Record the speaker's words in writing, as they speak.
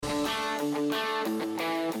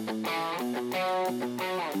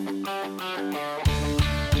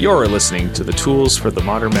You're listening to the Tools for the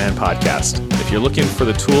Modern Man podcast. If you're looking for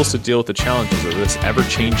the tools to deal with the challenges of this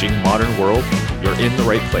ever-changing modern world, you're in the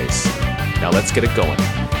right place. Now let's get it going.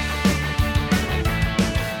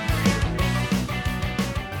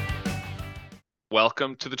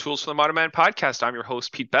 Welcome to the Tools for the Modern Man podcast. I'm your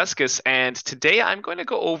host, Pete Beskus, and today I'm going to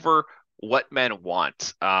go over what men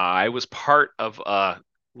want. I was part of a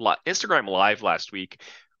Instagram Live last week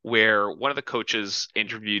where one of the coaches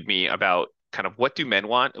interviewed me about kind of what do men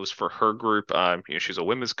want. It was for her group. She's a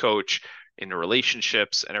women's coach in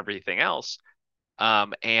relationships and everything else.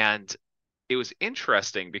 And it was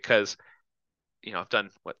interesting because, I've done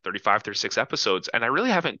 35, 36 episodes, and I really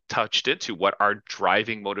haven't touched into what our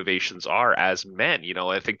driving motivations are as men.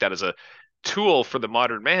 I think that as a tool for the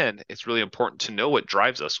modern man, it's really important to know what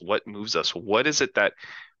drives us, what moves us, what is it that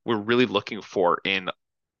we're really looking for in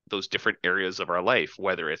those different areas of our life,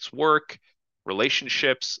 whether it's work,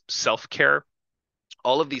 relationships, self-care.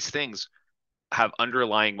 All of these things have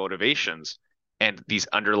underlying motivations and these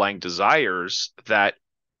underlying desires that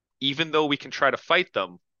even though we can try to fight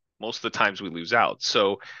them, most of the times we lose out.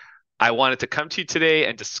 So I wanted to come to you today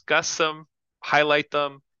and discuss them, highlight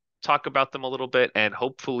them, talk about them a little bit, and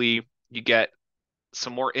hopefully you get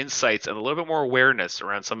some more insights and a little bit more awareness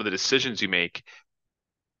around some of the decisions you make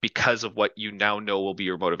because of what you now know will be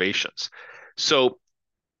your motivations. So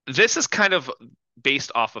this is kind of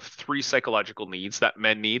based off of 3 psychological needs that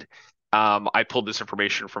men need. I pulled this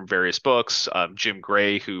information from various books. Jim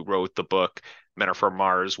Gray, who wrote the book Men Are From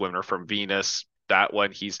Mars, Women Are From Venus, that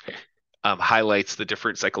one, he's highlights the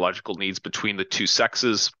different psychological needs between the 2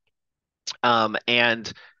 sexes.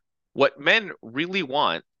 And what men really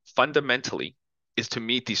want fundamentally is to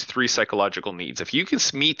meet these 3 psychological needs. If you can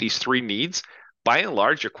meet these 3 needs, by and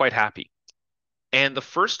large, you're quite happy. And the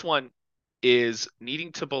first one is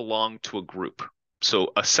needing to belong to a group.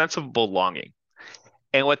 So a sense of belonging.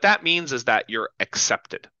 And what that means is that you're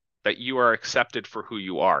accepted, that you are accepted for who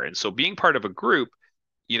you are. And so being part of a group,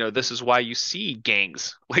 this is why you see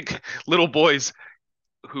gangs, like little boys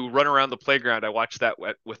who run around the playground. I watch that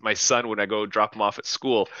with my son when I go drop him off at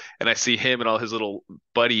school, and I see him and all his little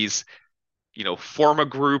buddies, form a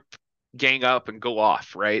group, gang up, and go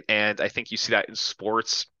off, right? And I think you see that in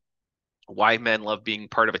sports, why men love being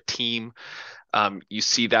part of a team. You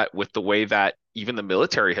see that with the way that even the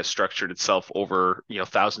military has structured itself over,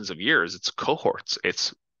 thousands of years. It's cohorts,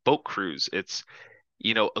 it's boat crews, it's,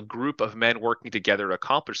 a group of men working together to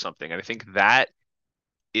accomplish something. And I think that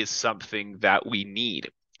is something that we need.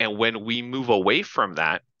 And when we move away from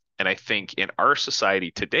that, and I think in our society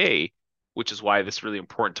today, which is why it's really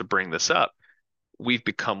important to bring this up, we've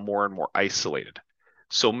become more and more isolated.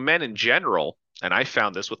 So men in general, and I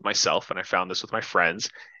found this with myself and I found this with my friends,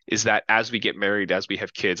 is that as we get married, as we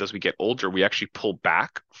have kids, as we get older, we actually pull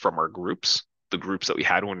back from our groups, the groups that we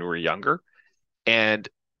had when we were younger. And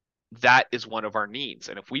that is one of our needs.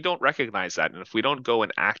 And if we don't recognize that, and if we don't go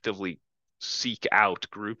and actively seek out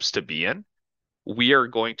groups to be in, we are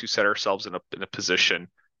going to set ourselves in a position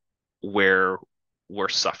where we're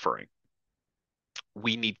suffering.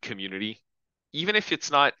 We need community. Even if it's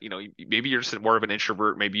not, maybe you're just more of an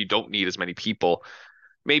introvert, maybe you don't need as many people.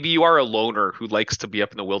 Maybe you are a loner who likes to be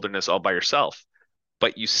up in the wilderness all by yourself,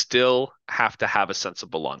 but you still have to have a sense of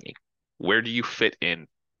belonging. Where do you fit in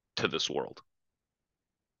to this world?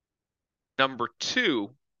 Number 2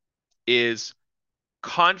 is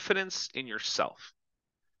confidence in yourself.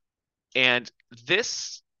 And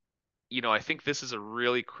this, I think this is a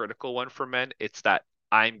really critical one for men. It's that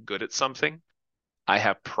I'm good at something. I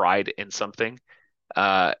have pride in something.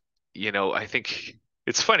 I think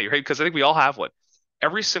it's funny, right? Because I think we all have one.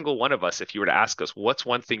 Every single one of us, if you were to ask us, what's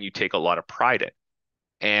one thing you take a lot of pride in?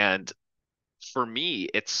 And for me,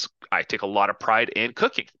 I take a lot of pride in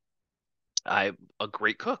cooking. I'm a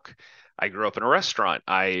great cook. I grew up in a restaurant.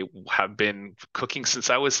 I have been cooking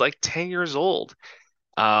since I was like 10 years old.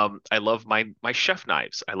 I love my chef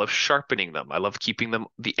knives. I love sharpening them. I love keeping them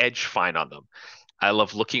the edge fine on them. I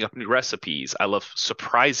love looking up new recipes. I love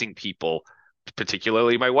surprising people,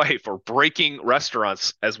 particularly my wife, or breaking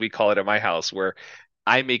restaurants, as we call it at my house, where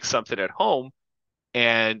I make something at home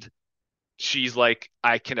and she's like,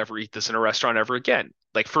 I can never eat this in a restaurant ever again.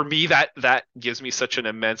 Like for me, that gives me such an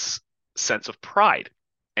immense sense of pride.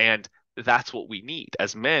 And that's what we need.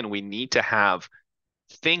 As men, we need to have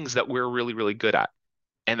things that we're really, really good at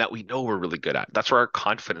and that we know we're really good at. That's where our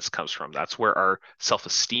confidence comes from. That's where our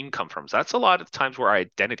self-esteem comes from. That's a lot of times where our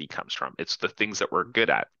identity comes from. It's the things that we're good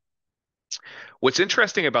at. What's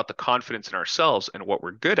interesting about the confidence in ourselves and what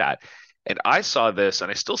we're good at, and I saw this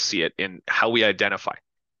and I still see it in how we identify.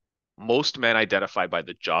 Most men identify by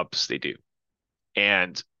the jobs they do.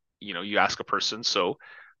 And, you ask a person, so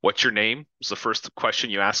what's your name? Is the first question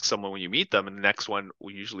you ask someone when you meet them. And the next one,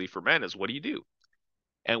 usually for men, is what do you do?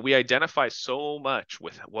 And we identify so much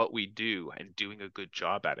with what we do and doing a good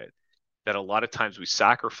job at it that a lot of times we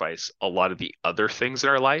sacrifice a lot of the other things in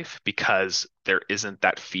our life because there isn't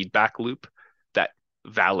that feedback loop that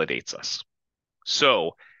validates us.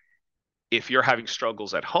 So if you're having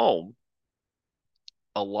struggles at home,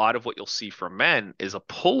 a lot of what you'll see from men is a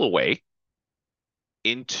pull away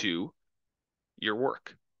into your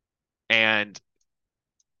work. And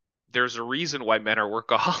there's a reason why men are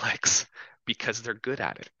workaholics because they're good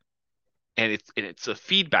at it. And it's a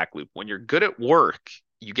feedback loop. When you're good at work,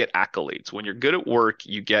 you get accolades. When you're good at work,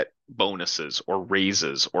 you get bonuses or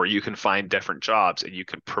raises, or you can find different jobs and you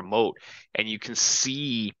can promote and you can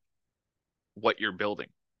see what you're building.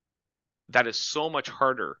 That is so much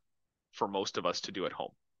harder for most of us to do at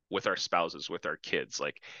home with our spouses, with our kids.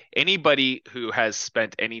 Like anybody who has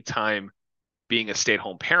spent any time being a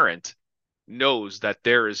stay-at-home parent knows that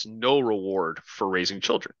there is no reward for raising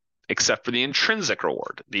children except for the intrinsic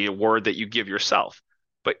reward, the award that you give yourself.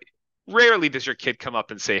 But rarely does your kid come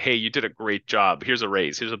up and say, "Hey, you did a great job. Here's a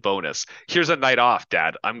raise. Here's a bonus. Here's a night off,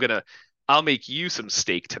 Dad. I'll make you some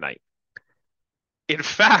steak tonight." In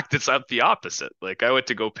fact, it's up the opposite. Like I went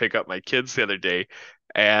to go pick up my kids the other day,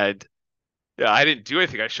 and yeah, I didn't do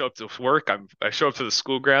anything. I show up to work. I show up to the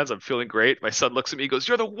school grounds. I'm feeling great. My son looks at me, he goes,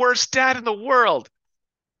 "You're the worst dad in the world."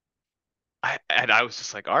 And I was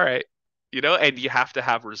just like, all right, and you have to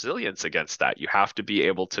have resilience against that. You have to be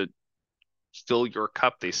able to fill your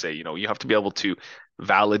cup, they say, you have to be able to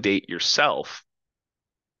validate yourself.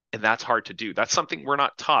 And that's hard to do. That's something we're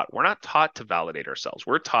not taught. We're not taught to validate ourselves.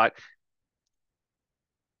 We're taught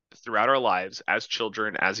throughout our lives as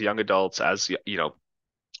children, as young adults,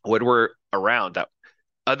 when we're around that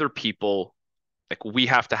other people, like we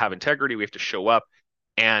have to have integrity, we have to show up,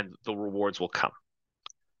 and the rewards will come.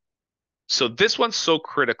 So this one's so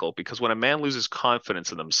critical because when a man loses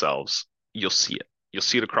confidence in themselves, you'll see it. You'll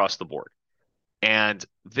see it across the board. And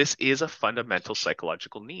this is a fundamental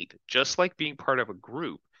psychological need, just like being part of a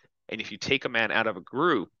group. And if you take a man out of a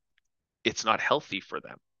group, it's not healthy for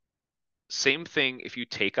them. Same thing if you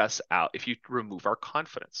take us out, if you remove our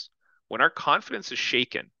confidence. When our confidence is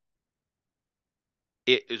shaken,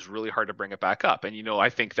 it is really hard to bring it back up. And, I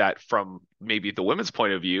think that from maybe the women's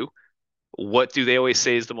point of view, what do they always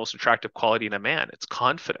say is the most attractive quality in a man? It's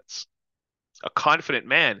confidence. A confident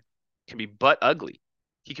man can be butt ugly.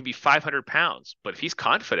 He can be 500 pounds, but if he's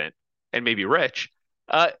confident and maybe rich,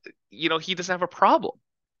 he doesn't have a problem.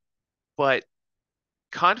 But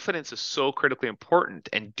confidence is so critically important,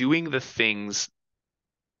 and doing the things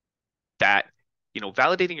that,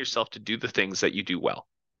 validating yourself to do the things that you do well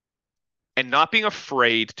and not being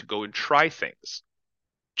afraid to go and try things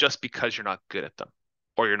just because you're not good at them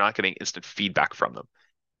or you're not getting instant feedback from them.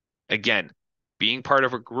 Again, being part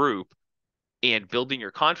of a group and building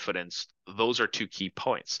your confidence, those are two key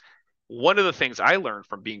points. One of the things I learned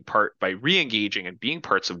from being part by re-engaging and being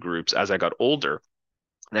parts of groups as I got older,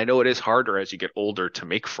 and I know it is harder as you get older to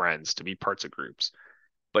make friends, to be parts of groups,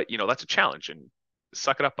 but that's a challenge and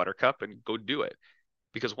suck it up, buttercup, and go do it.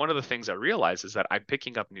 Because one of the things I realize is that I'm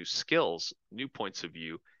picking up new skills, new points of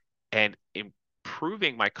view, and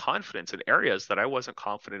improving my confidence in areas that I wasn't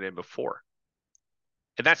confident in before.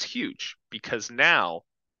 And that's huge because now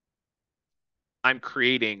I'm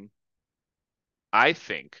creating, I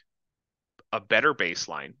think, a better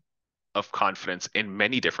baseline of confidence in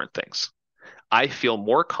many different things. I feel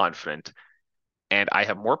more confident and I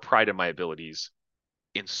have more pride in my abilities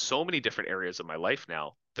in so many different areas of my life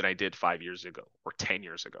now than I did 5 years ago or 10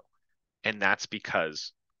 years ago. And that's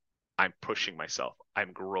because I'm pushing myself.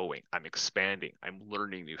 I'm growing. I'm expanding. I'm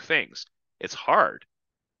learning new things. It's hard,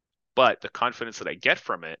 but the confidence that I get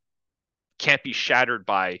from it can't be shattered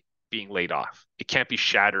by being laid off. It can't be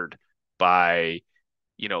shattered by,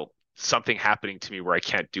 something happening to me where I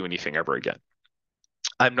can't do anything ever again.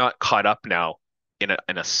 I'm not caught up now in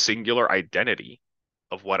a singular identity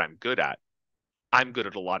of what I'm good at. I'm good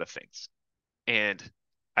at a lot of things. And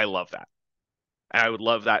I love that. And I would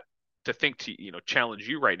love that to think to, challenge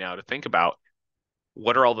you right now to think about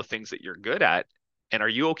what are all the things that you're good at? And are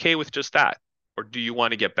you okay with just that? Or do you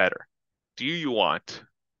want to get better? Do you want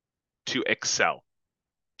to excel?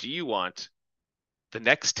 Do you want the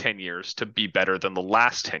next 10 years to be better than the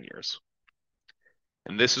last 10 years?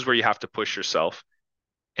 And this is where you have to push yourself.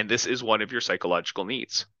 And this is one of your psychological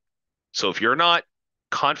needs. So if you're not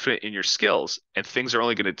confident in your skills and things are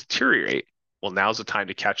only going to deteriorate, well, now's the time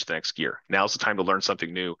to catch the next gear. Now's the time to learn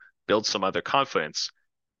something new, build some other confidence,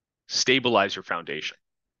 stabilize your foundation.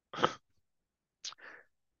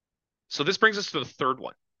 So this brings us to the third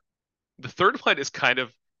one. The third one is kind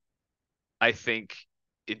of, I think,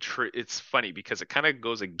 it's funny because it kind of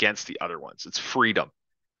goes against the other ones. It's freedom.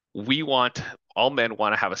 We want, all men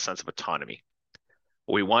want to have a sense of autonomy.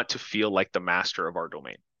 We want to feel like the master of our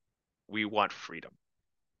domain. We want freedom.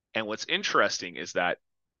 And what's interesting is that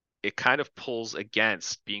it kind of pulls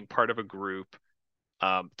against being part of a group.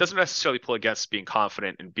 Doesn't necessarily pull against being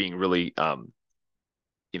confident and being really,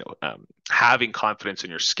 having confidence in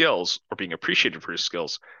your skills or being appreciated for your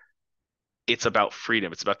skills. It's about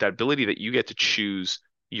freedom. It's about that ability that you get to choose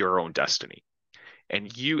your own destiny.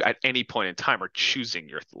 And you, at any point in time, are choosing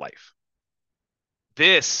your life.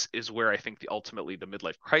 This is where I think ultimately the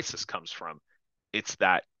midlife crisis comes from. It's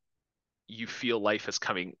that you feel life is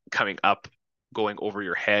coming up, going over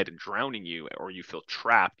your head and drowning you, or you feel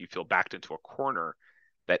trapped, you feel backed into a corner,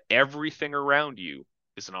 that everything around you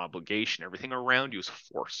is an obligation, everything around you is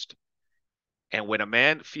forced. And when a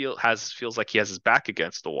man feels like he has his back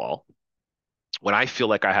against the wall, when I feel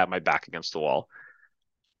like I have my back against the wall,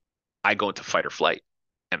 I go into fight or flight.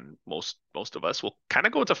 And most of us will kind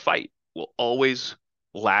of go into fight. We'll always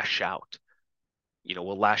lash out.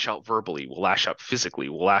 We'll lash out verbally, we'll lash out physically,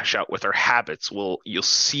 we'll lash out with our habits. You'll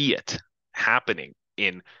see it happening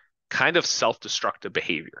in kind of self-destructive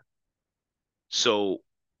behavior. So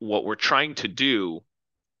what we're trying to do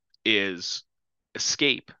is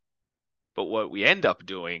escape, but what we end up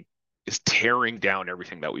doing is tearing down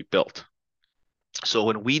everything that we built. So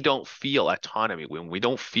when we don't feel autonomy, when we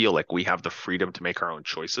don't feel like we have the freedom to make our own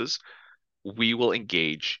choices, we will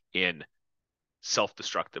engage in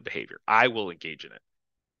self-destructive behavior. I will engage in it.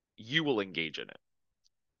 You will engage in it,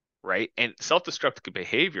 right? And self-destructive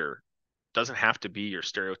behavior doesn't have to be your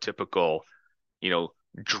stereotypical, you know,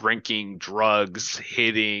 drinking, drugs,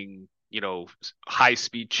 hitting,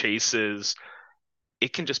 high-speed chases.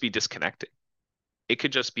 It can just be disconnecting. It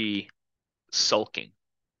could just be sulking.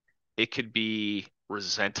 It could be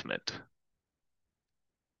resentment,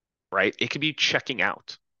 right? It could be checking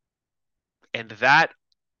out. And that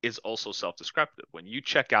is also self-destructive. When you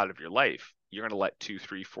check out of your life, you're going to let 2,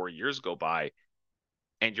 3, 4 years go by,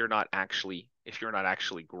 and if you're not actually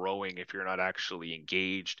growing, if you're not actually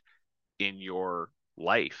engaged in your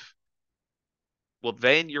life, well,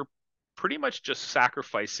 then you're pretty much just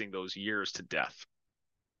sacrificing those years to death.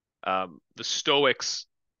 The Stoics,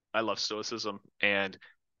 I love Stoicism, and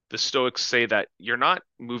the Stoics say that you're not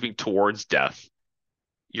moving towards death,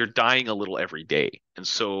 you're dying a little every day. And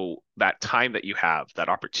so that time that you have, that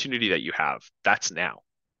opportunity that you have, that's now.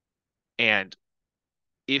 And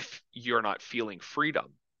if you're not feeling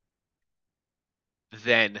freedom,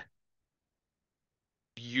 then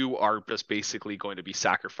you are just basically going to be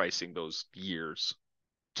sacrificing those years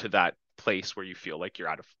to that place where you feel like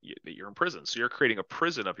that you're in prison. So you're creating a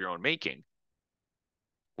prison of your own making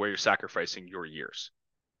where you're sacrificing your years.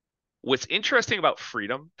 What's interesting about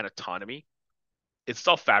freedom and autonomy, it's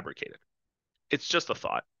self-fabricated. It's just a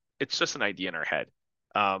thought. It's just an idea in our head.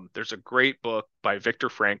 There's a great book by Viktor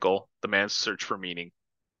Frankl, The Man's Search for Meaning,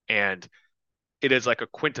 and it is like a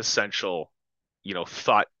quintessential,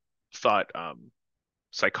 thought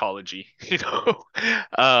psychology,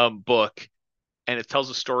 book. And it tells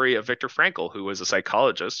the story of Viktor Frankl, who was a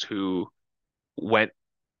psychologist went,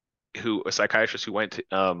 a psychiatrist who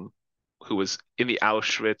was in the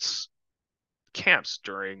Auschwitz camps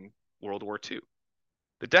during World War II,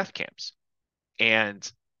 the death camps.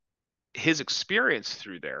 And his experience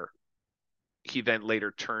through there, he then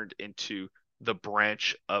later turned into the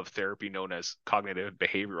branch of therapy known as cognitive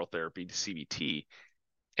behavioral therapy, CBT.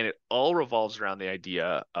 And it all revolves around the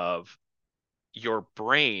idea of your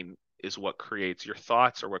brain is what creates your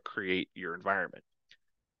thoughts or what create your environment.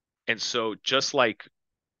 And so just like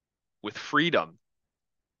with freedom,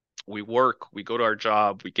 we work, we go to our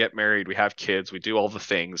job, we get married, we have kids, we do all the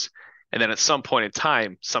things. And then at some point in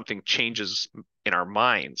time, something changes in our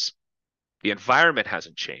minds. The environment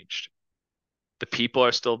hasn't changed. The people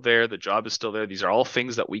are still there. The job is still there. These are all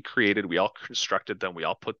things that we created. We all constructed them. We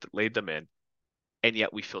all laid them in. And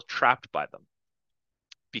yet we feel trapped by them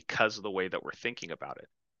because of the way that we're thinking about it.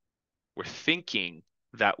 We're thinking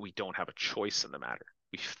that we don't have a choice in the matter.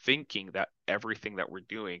 We're thinking that everything that we're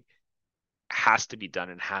doing has to be done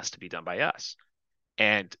and has to be done by us.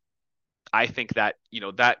 And I think that,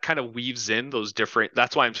 that kind of weaves in those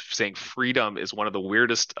that's why I'm saying freedom is one of the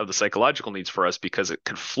weirdest of the psychological needs for us, because it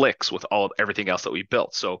conflicts with everything else that we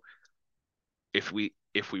built. So if we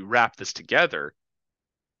wrap this together,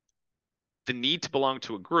 the need to belong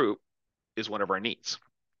to a group is one of our needs.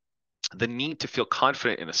 The need to feel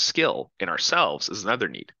confident in a skill in ourselves is another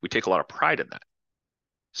need. We take a lot of pride in that.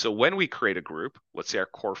 So when we create a group, let's say our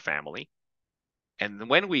core family, and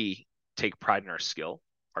when we take pride in our skill,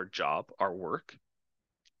 our job, our work,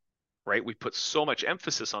 right? We put so much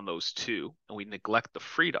emphasis on those two, and we neglect the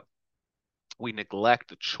freedom. We neglect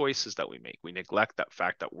the choices that we make. We neglect that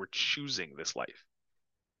fact that we're choosing this life.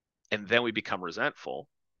 And then we become resentful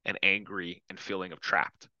and angry and feeling of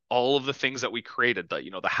trapped. All of the things that we created,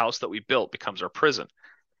 the house that we built becomes our prison.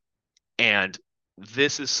 And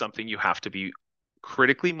this is something you have to be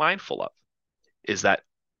critically mindful of, is that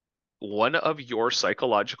one of your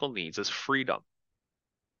psychological needs is freedom.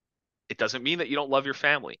 It doesn't mean that you don't love your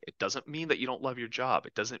family. It doesn't mean that you don't love your job.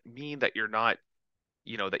 It doesn't mean that you're not,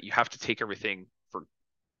 that you have to take everything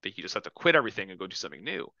that you just have to quit everything and go do something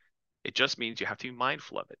new. It just means you have to be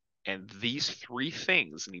mindful of it. And these three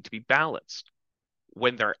things need to be balanced.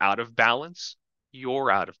 When they're out of balance,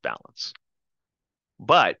 you're out of balance.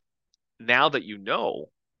 But now that you know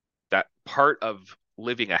that part of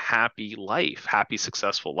living a happy life, happy,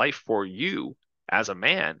 successful life for you as a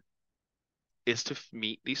man is to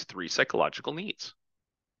meet these three psychological needs.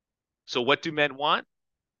 So what do men want?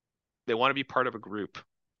 They want to be part of a group.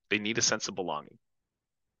 They need a sense of belonging.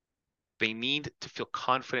 They need to feel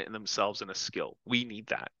confident in themselves and a skill. We need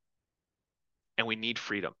that. And we need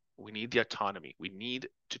freedom. We need the autonomy. We need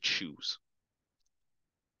to choose.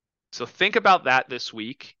 So think about that this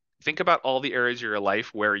week. Think about all the areas of your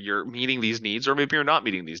life where you're meeting these needs, or maybe you're not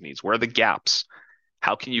meeting these needs. Where are the gaps?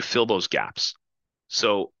 How can you fill those gaps?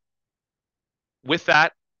 So with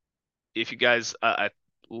that, if you guys I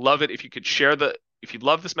love it, if you could if you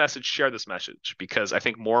love this message, share this message, because I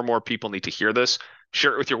think more and more people need to hear this.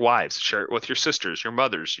 Share it with your wives, share it with your sisters, your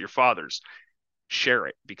mothers, your fathers. Share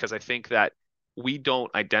it, because I think that we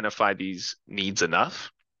don't identify these needs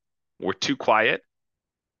enough. We're too quiet,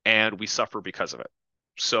 and we suffer because of it.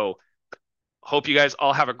 So hope you guys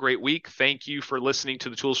all have a great week. Thank you for listening to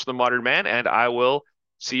the Tools for the Modern Man, and I will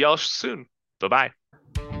see y'all soon. Bye-bye.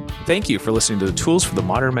 Thank you for listening to the Tools for the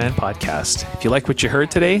Modern Man podcast. If you like what you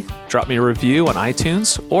heard today, drop me a review on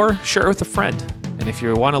iTunes or share it with a friend. And if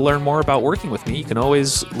you want to learn more about working with me, you can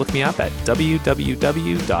always look me up at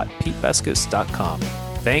www.petebeskus.com.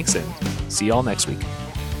 Thanks, and see y'all next week.